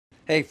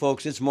Hey,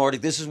 folks, it's Marty.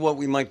 This is what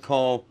we might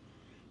call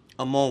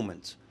a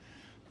moment.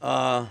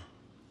 Uh,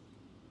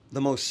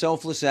 the most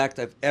selfless act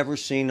I've ever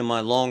seen in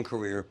my long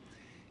career,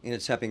 and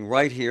it's happening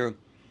right here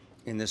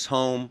in this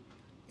home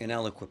in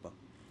Aliquippa.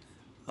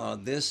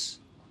 This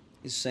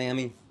is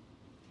Sammie.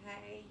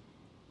 Hey.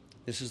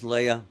 This is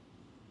Leia.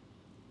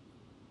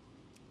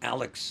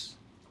 Alex.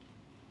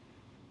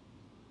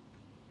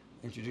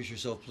 Introduce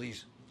yourself,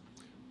 please.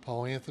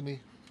 Paul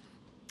Anthony.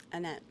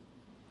 Annette.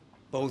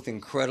 Both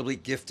incredibly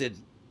gifted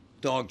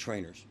dog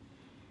trainers,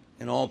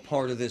 and all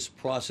part of this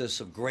process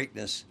of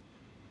greatness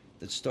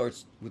that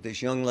starts with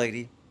this young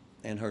lady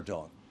and her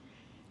dog.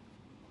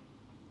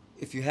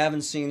 If you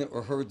haven't seen it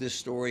or heard this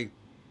story,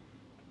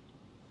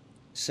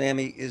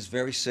 Sammie is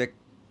very sick,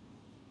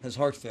 has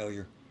heart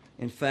failure.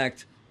 In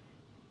fact,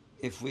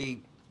 if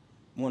we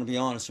want to be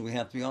honest, and we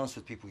have to be honest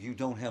with people, you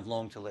don't have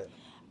long to live.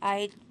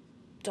 I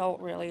don't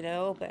really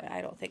know, but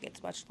I don't think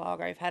it's much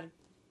longer. I've had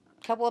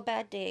a couple of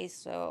bad days,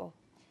 so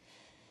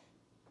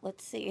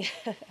let's see.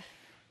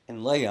 And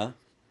Leia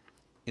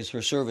is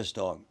her service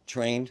dog,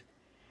 trained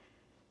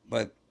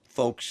by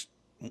folks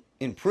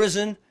in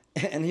prison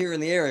and here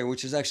in the area,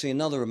 which is actually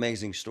another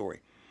amazing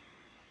story.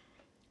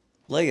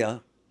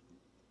 Leia,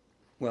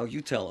 well,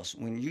 you tell us,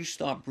 when you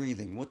stop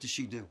breathing, what does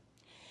she do?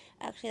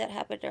 Actually, that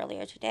happened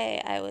earlier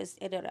today. I was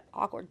in an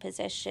awkward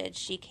position.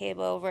 She came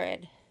over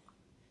and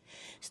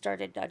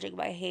started nudging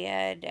my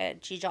hand,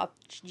 and she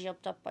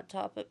jumped up on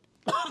top of,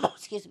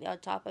 excuse me, on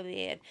top of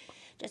me, and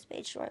just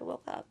made sure I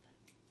woke up.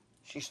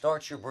 She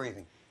starts your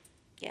breathing.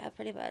 Yeah,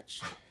 pretty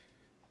much.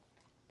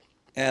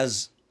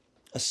 As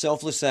a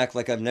selfless act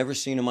like I've never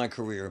seen in my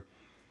career,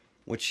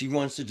 what she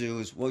wants to do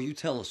is, well, you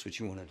tell us what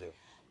you want to do.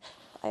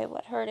 I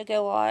want her to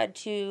go on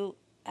to,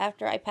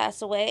 after I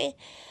pass away,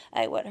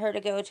 I want her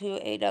to go to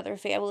another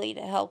family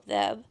to help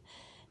them,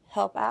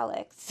 help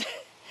Alex.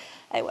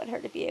 I want her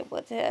to be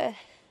able to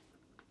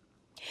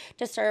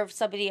serve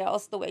somebody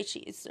else the way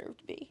she has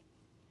served me.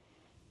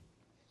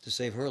 To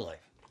save her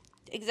life.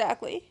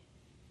 Exactly.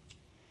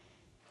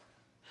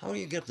 How do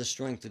you get the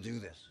strength to do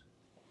this?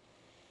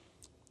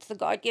 It's the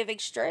God-giving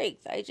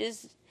strength. I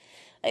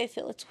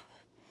feel it's,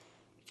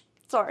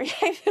 sorry,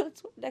 I feel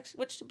it's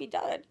what should be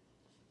done.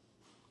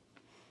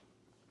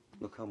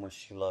 Look how much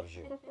she loves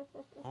you.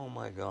 Oh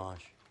my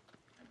gosh.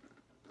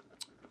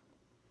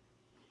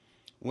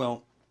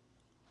 Well,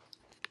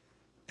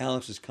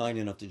 Alex is kind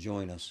enough to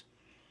join us.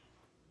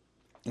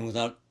 And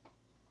without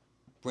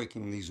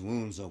breaking these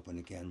wounds open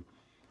again,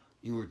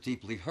 you were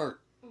deeply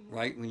hurt,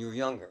 right, when you were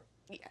younger,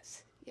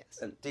 Yes, yes.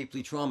 and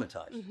deeply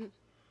traumatized.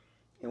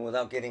 And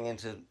without getting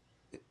into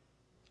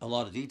a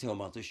lot of detail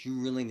about this, you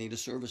really need a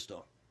service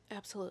dog.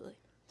 Absolutely.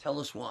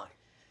 Tell us why.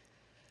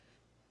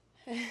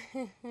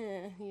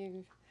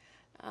 You,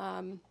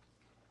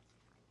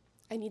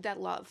 I need that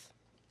love.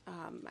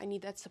 I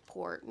need that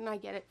support, and I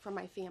get it from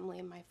my family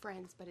and my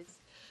friends, but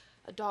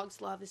a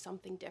dog's love is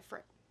something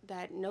different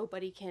that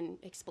nobody can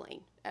explain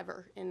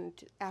ever. And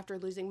after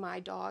losing my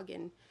dog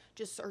and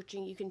just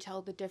searching, you can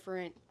tell the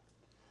different,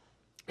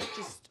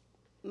 just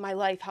my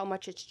life, how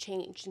much it's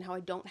changed and how I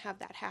don't have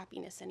that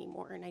happiness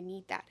anymore. And I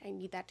need that. I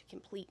need that to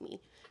complete me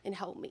and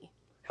help me.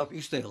 Help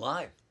you stay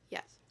alive.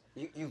 Yes.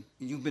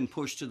 You've been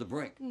pushed to the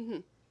brink,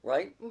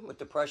 right? With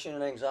depression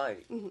and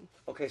anxiety.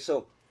 Okay,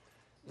 so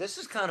this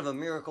is kind of a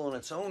miracle in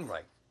its own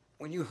right.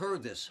 When you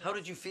heard this, how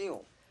did you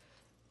feel?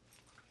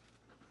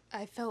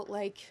 I felt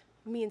like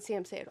me and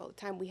Sam say it all the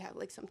time. We have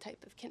like some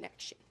type of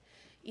connection,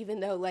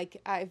 even though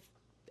like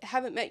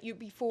haven't met you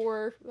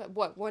before.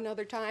 One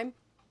other time,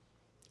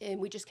 and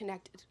we just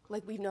connected.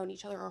 Like we've known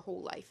each other our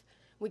whole life.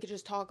 We could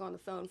just talk on the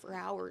phone for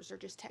hours or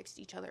just text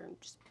each other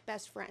and just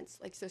best friends,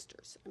 like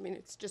sisters. I mean,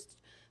 it's just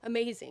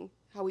amazing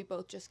how we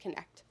both just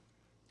connect.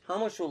 How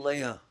much will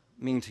Leia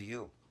mean to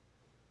you?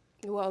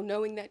 Well,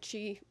 knowing that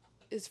she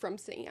is from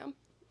Sam,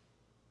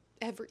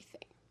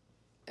 everything,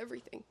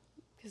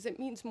 because it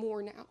means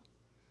more now.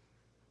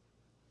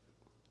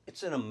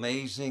 It's an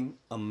amazing,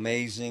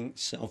 amazing,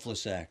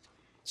 selfless act.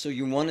 So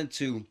you wanted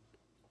to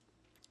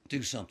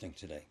do something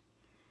today.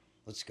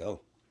 Let's go.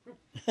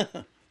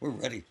 We're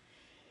ready.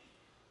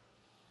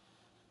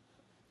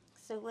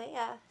 So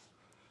Leia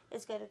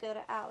is going to go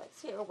to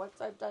Alex here once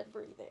I'm done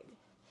breathing.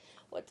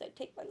 Once I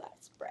take my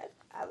last breath,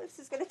 Alex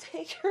is going to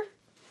take her.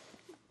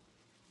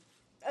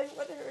 I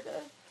want her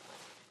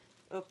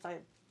to... Oops, I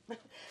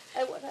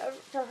want her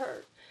to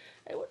hurt.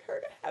 I want her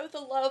to have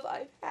the love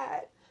I've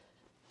had.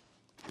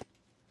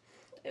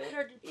 I want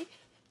her to be...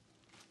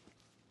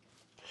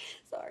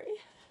 Sorry.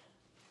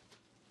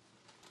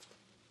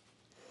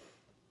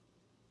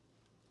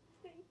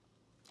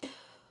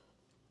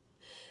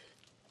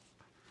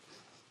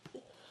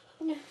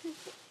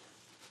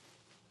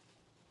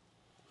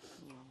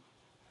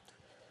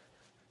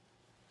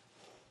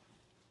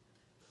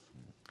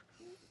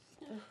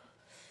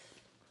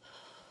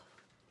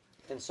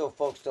 And so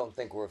folks don't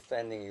think we're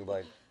offending you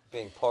by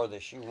being part of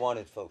this. You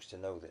wanted folks to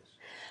know this.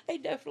 I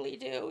definitely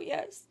do,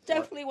 yes.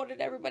 Definitely wanted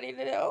everybody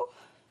to know.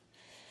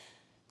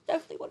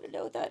 Definitely want to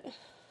know that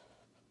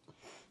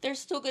there's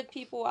still good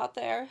people out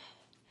there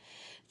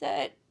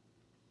that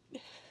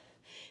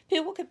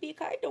people could be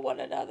kind to one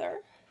another,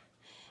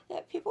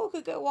 that people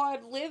could go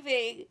on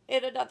living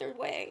in another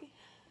way.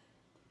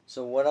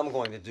 So what I'm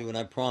going to do, and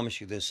I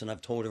promise you this, and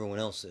I've told everyone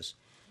else this,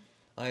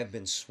 I have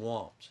been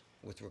swamped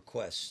with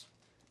requests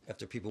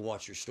after people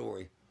watch your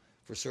story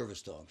for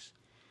service dogs.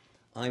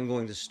 We're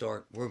going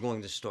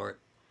to start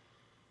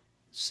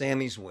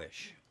Sammie's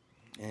Wish,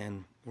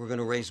 and we're going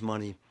to raise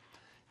money,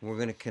 and we're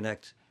going to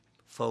connect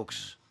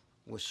folks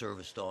with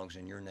service dogs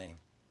in your name,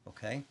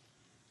 okay?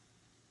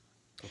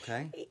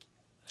 Okay?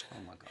 Oh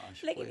my gosh.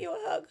 Can I give please. you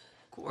a hug?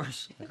 Of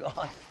course.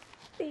 God.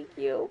 Thank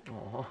you.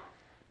 Aw.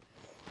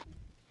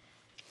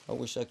 I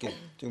wish I could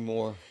do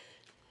more.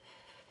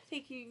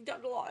 Thank you. You've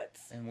done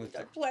lots. And You've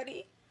done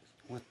plenty.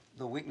 With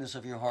the weakness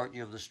of your heart,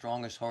 you have the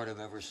strongest heart I've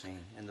ever seen,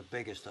 and the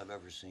biggest I've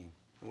ever seen.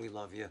 And we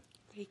love you.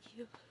 Thank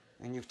you.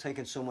 And you've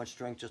taken so much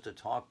strength just to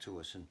talk to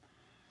us, and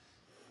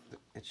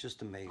it's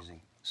just amazing.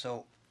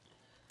 So,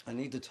 I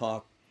need to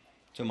talk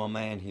to my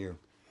man here,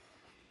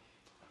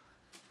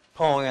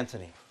 Paul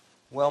Anthony.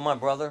 Well, my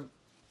brother,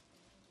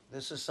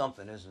 this is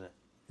something, isn't it?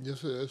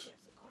 Yes, it is.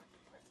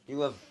 You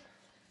have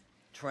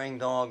trained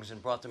dogs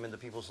and brought them into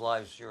people's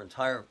lives your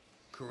entire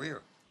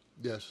career.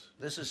 Yes.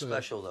 This is Yes, it is.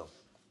 special, though,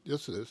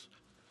 Yes, it is.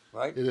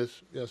 right? It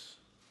is. Yes.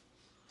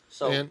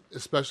 So, And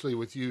especially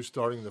with you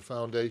starting the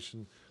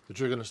foundation that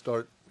you're going to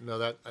start. I know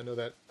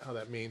that how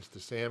that means to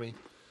Sammie,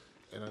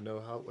 and I know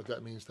what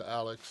that means to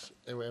Alex,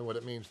 and what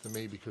it means to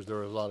me, because there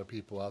are a lot of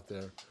people out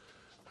there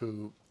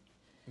who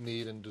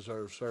need and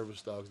deserve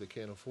service dogs that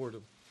can't afford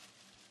them.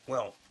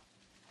 well,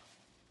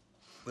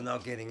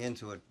 without getting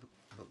into it,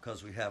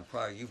 because we have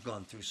prior, you've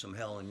gone through some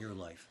hell in your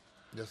life.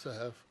 Yes, I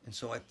have. And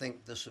so I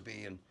think this would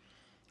be an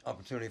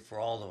opportunity for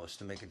all of us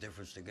to make a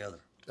difference together.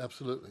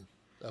 Absolutely.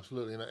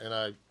 Absolutely. And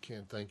I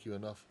can't thank you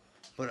enough.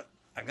 But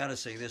I got to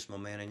say this, my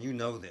man, and you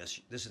know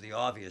this. This is the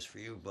obvious for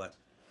you, but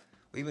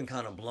we've been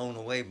kind of blown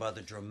away by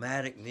the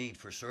dramatic need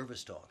for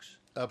service dogs.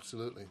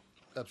 Absolutely.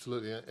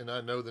 Absolutely. And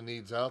I know the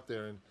needs out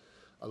there, and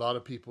a lot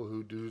of people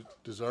who do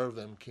deserve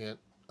them can't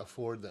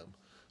afford them.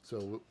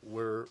 So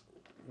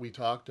we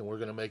talked, and we're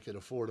going to make it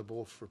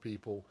affordable for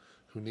people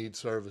who need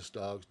service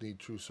dogs, need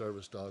true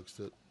service dogs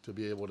to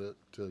be able to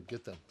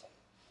get them.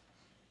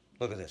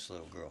 Look at this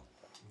little girl.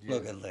 Yeah.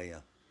 Look at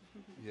Leia.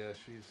 Yeah,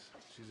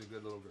 she's a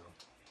good little girl.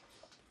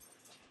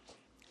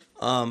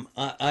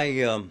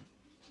 I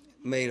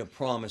made a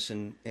promise,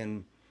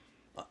 and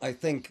I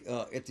think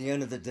at the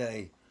end of the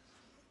day,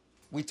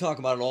 we talk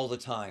about it all the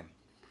time.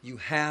 You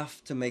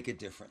have to make a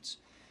difference.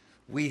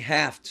 We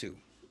have to.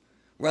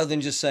 Rather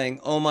than just saying,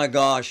 oh my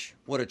gosh,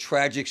 what a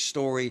tragic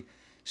story.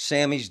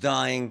 Sammie's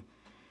dying.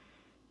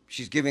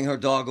 She's giving her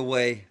dog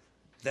away.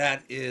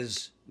 That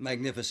is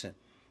magnificent.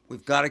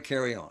 We've got to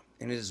carry on.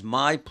 And it is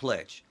my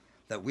pledge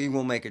that we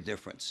will make a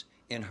difference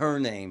in her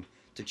name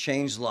to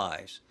change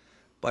lives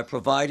by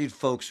providing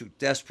folks who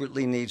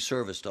desperately need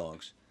service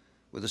dogs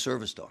with a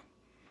service dog.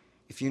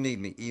 If you need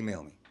me,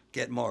 email me.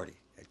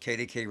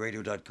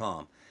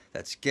 GetMarty@kdkradio.com.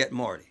 That's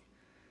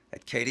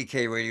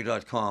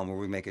GetMarty@kdkradio.com, where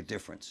we make a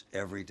difference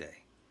every day.